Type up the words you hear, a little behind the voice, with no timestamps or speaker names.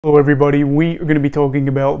Hello everybody, we are going to be talking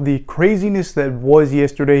about the craziness that was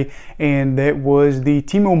yesterday, and that was the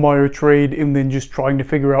Timo Meier trade, and then just trying to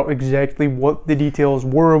figure out exactly what the details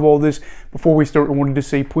were of all this. Before we start, I wanted to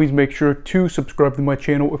say please make sure to subscribe to my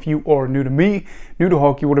channel if you are new to me, new to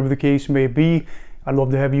hockey, whatever the case may be. I'd love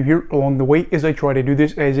to have you here along the way as I try to do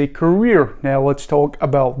this as a career. Now let's talk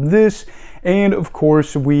about this. And of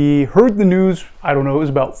course, we heard the news, I don't know, it was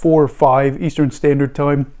about 4 or 5 Eastern Standard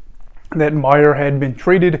Time, that Meier had been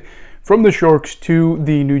traded from the Sharks to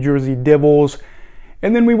the New Jersey Devils.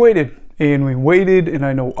 And then we waited, and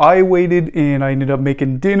I know I waited, and I ended up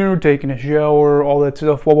making dinner, taking a shower, all that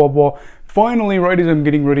stuff, blah, blah, blah. Finally, right as I'm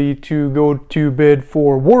getting ready to go to bed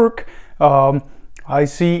for work, I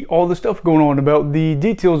see all the stuff going on about the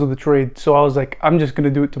details of the trade. So I was like, I'm just going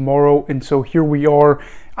to do it tomorrow. And so here we are.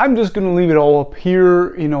 I'm just going to leave it all up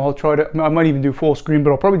here. You know, I might even do full screen,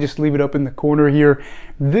 but I'll probably just leave it up in the corner here.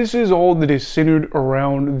 This is all that is centered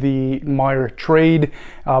around the Meier trade.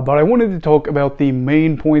 But I wanted to talk about the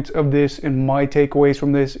main points of this and my takeaways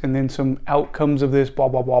from this, and then some outcomes of this, blah,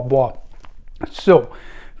 blah, blah, blah. So,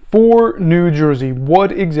 for New Jersey,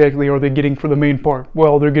 what exactly are they getting for the main part?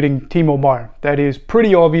 Well, they're getting Timo Meier. That is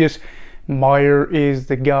pretty obvious. Meier is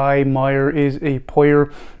the guy. Meier is a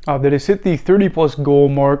player that has hit the 30-plus goal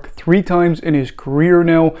mark 3 times in his career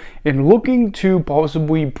now, and looking to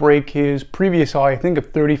possibly break his previous high, I think,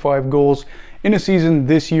 of 35 goals in a season.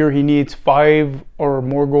 This year he needs 5 or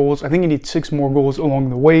more goals. I think he needs 6 more goals along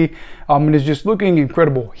the way, and is just looking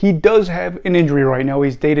incredible. He does have an injury right now.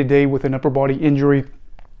 He's day-to-day with an upper body injury,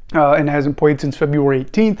 and hasn't played since February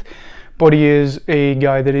 18th, but he is a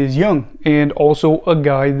guy that is young, and also a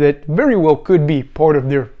guy that very well could be part of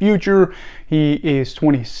their future. He is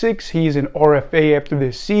 26. He's an RFA after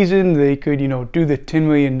this season. They could, you know, do the $10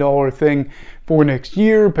 million thing for next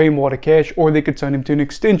year, pay him a lot of cash, or they could sign him to an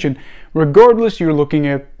extension. Regardless, you're looking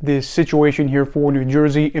at this situation here for New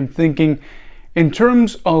Jersey and thinking, in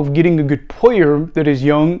terms of getting a good player that is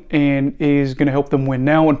young and is going to help them win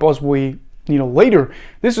now and possibly, you know, later,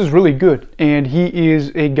 this is really good. And he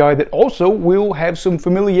is a guy that also will have some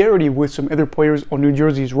familiarity with some other players on New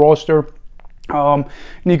Jersey's roster.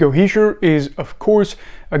 Nico Hischier is, of course,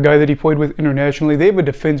 a guy that he played with internationally. They have a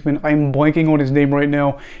defenseman, I'm blanking on his name right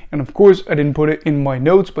now, and of course I didn't put it in my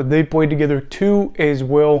notes, but they played together too as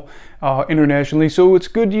well internationally. So it's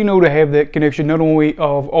good, you know, to have that connection, not only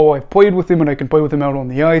of, oh, I've played with him and I can play with him out on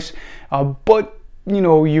the ice, but you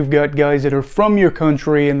know, you've got guys that are from your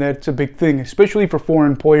country, and that's a big thing, especially for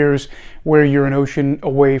foreign players where you're an ocean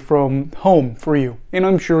away from home for you. And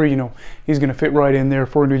I'm sure, you know, he's going to fit right in there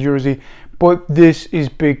for New Jersey. But this is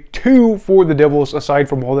big too for the Devils, aside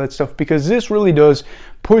from all that stuff, because this really does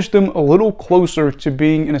push them a little closer to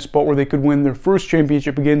being in a spot where they could win their first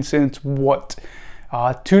championship again since, what,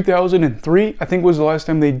 2003, I think was the last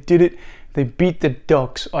time they did it. They beat the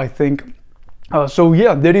Ducks, I think. So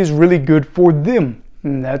yeah, that is really good for them.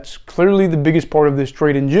 And that's clearly the biggest part of this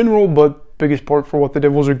trade in general, but biggest part for what the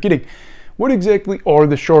Devils are getting. What exactly are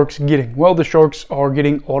the Sharks getting? Well, the Sharks are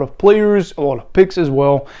getting a lot of players, a lot of picks as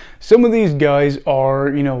well. Some of these guys are,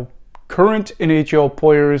 you know, current NHL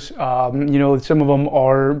players. You know, some of them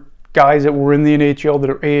are guys that were in the NHL that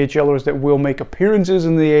are AHLers that will make appearances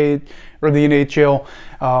in the NHL.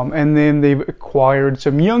 And then they've acquired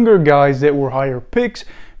some younger guys that were higher picks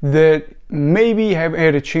that maybe haven't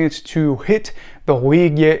had a chance to hit the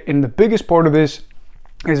league yet. And the biggest part of this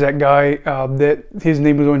is that guy that his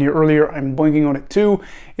name was on here earlier. I'm blanking on it too.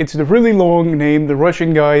 It's the really long name, the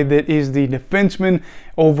Russian guy that is the defenseman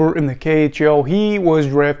over in the KHL. He was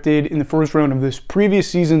drafted in the first round of this previous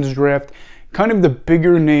season's draft. Kind of the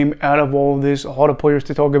bigger name out of all of this. A lot of players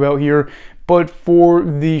to talk about here. But for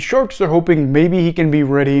the Sharks, they're hoping maybe he can be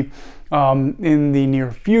ready in the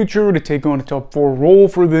near future to take on a top 4 role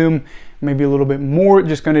for them, maybe a little bit more. It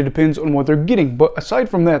just kind of depends on what they're getting. But aside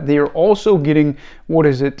from that, they are also getting, what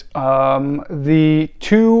is it, the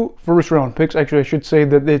 2 first-round picks. Actually, I should say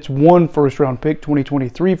that it's 1 first-round pick,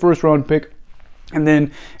 2023 first-round pick. And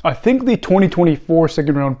then I think the 2024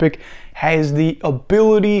 second-round pick has the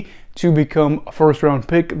ability to become a first-round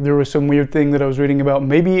pick. There was some weird thing that I was reading about.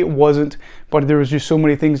 Maybe it wasn't, but there was just so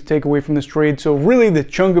many things to take away from this trade. So really the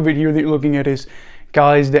chunk of it here that you're looking at is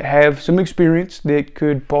guys that have some experience that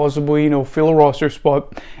could possibly, you know, fill a roster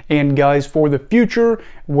spot, and guys for the future,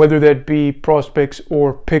 whether that be prospects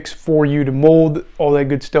or picks for you to mold, all that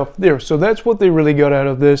good stuff there. So that's what they really got out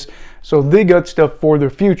of this. So they got stuff for their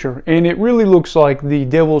future, and it really looks like the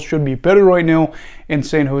Devils should be better right now, and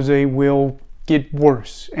San Jose will get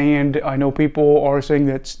worse. And I know people are saying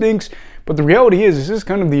that stinks, but the reality is this is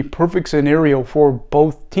kind of the perfect scenario for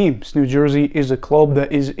both teams. New Jersey is a club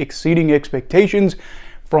that is exceeding expectations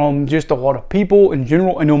from just a lot of people in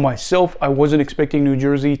general. I know myself, I wasn't expecting New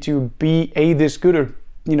Jersey to be this good or,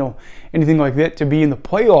 you know, anything like that, to be in the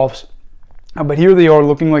playoffs. But here they are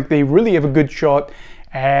looking like they really have a good shot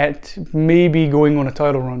at maybe going on a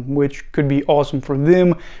title run, which could be awesome for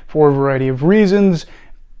them for a variety of reasons,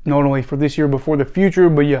 not only for this year but for the future.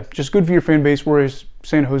 But yeah, just good for your fan base. Whereas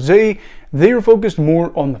San Jose, they are focused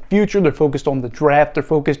more on the future. They're focused on the draft. They're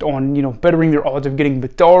focused on, you know, bettering their odds of getting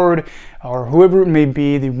Bedard or whoever it may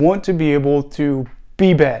be. They want to be able to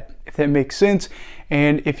be bad, if that makes sense.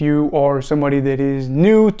 And if you are somebody that is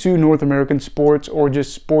new to North American sports or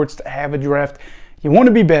just sports to have a draft, you want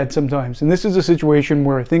to be bad sometimes. And this is a situation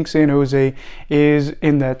where I think San Jose is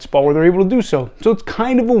in that spot where they're able to do so. So it's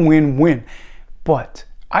kind of a win-win. But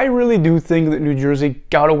I really do think that New Jersey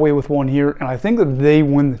got away with one here, and I think that they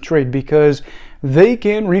win the trade because they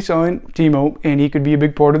can re-sign Timo, and he could be a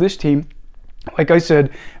big part of this team, like I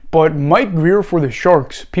said. But Mike Greer for the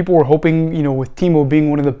Sharks, people were hoping, you know, with Timo being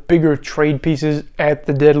one of the bigger trade pieces at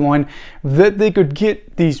the deadline, that they could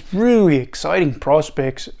get these really exciting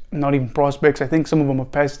prospects. Not even prospects, I think some of them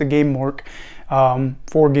have passed the game mark,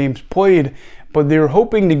 4 games played. But they're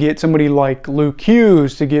hoping to get somebody like Luke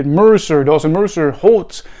Hughes, to get Mercer, Dawson Mercer,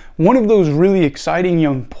 Holtz, one of those really exciting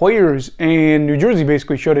young players, and New Jersey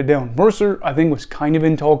basically shut it down. Mercer, I think, was kind of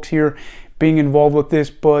in talks here, being involved with this,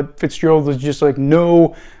 but Fitzgerald was just like,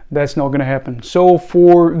 no, that's not going to happen. So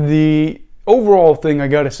for the overall thing, I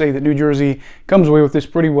got to say that New Jersey comes away with this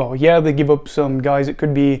pretty well. Yeah, they give up some guys. It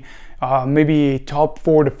could be maybe a top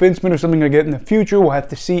 4 defenseman or something like that in the future. We'll have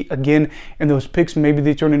to see again in those picks. Maybe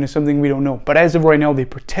they turn into something we don't know. But as of right now, they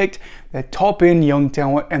protect that top end young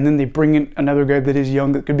talent, and then they bring in another guy that is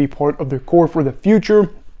young that could be part of their core for the future.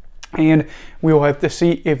 And we'll have to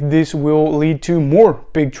see if this will lead to more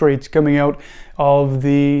big trades coming out of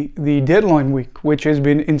the deadline week, which has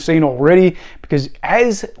been insane already. Because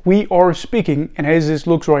as we are speaking, and as this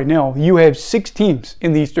looks right now, you have 6 teams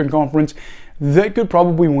in the Eastern Conference that could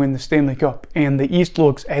probably win the Stanley Cup. And the East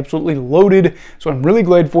looks absolutely loaded. So I'm really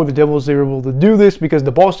glad for the Devils they were able to do this, because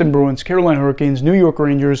the Boston Bruins, Carolina Hurricanes, New York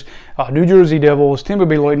Rangers, New Jersey Devils, Tampa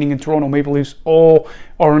Bay Lightning, and Toronto Maple Leafs all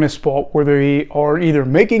are in a spot where they are either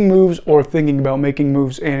making moves or thinking about making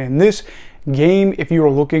moves. And in this game, if you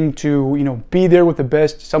are looking to, you know, be there with the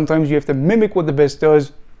best, sometimes you have to mimic what the best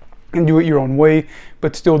does and do it your own way,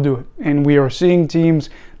 but still do it. And we are seeing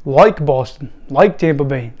teams like Boston, like Tampa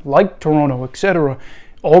Bay, like Toronto, etc.,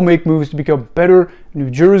 all make moves to become better.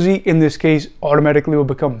 New Jersey, in this case, automatically will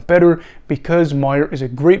become better because Meier is a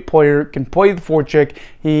great player, can play the forecheck.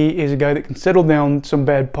 He is a guy that can settle down some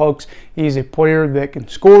bad pucks. He's a player that can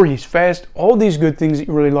score. He's fast. All these good things that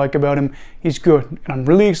you really like about him. He's good. And I'm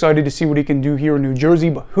really excited to see what he can do here in New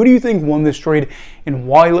Jersey. But who do you think won this trade and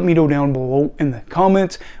why? Let me know down below in the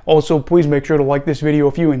comments. Also, please make sure to like this video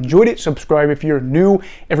if you enjoyed it. Subscribe if you're new.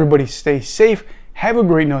 Everybody stay safe. Have a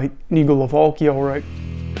great night. Eagle Lavalki, all right.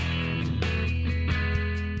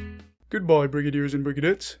 Goodbye, Brigadiers and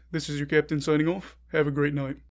Brigadettes. This is your captain signing off. Have a great night.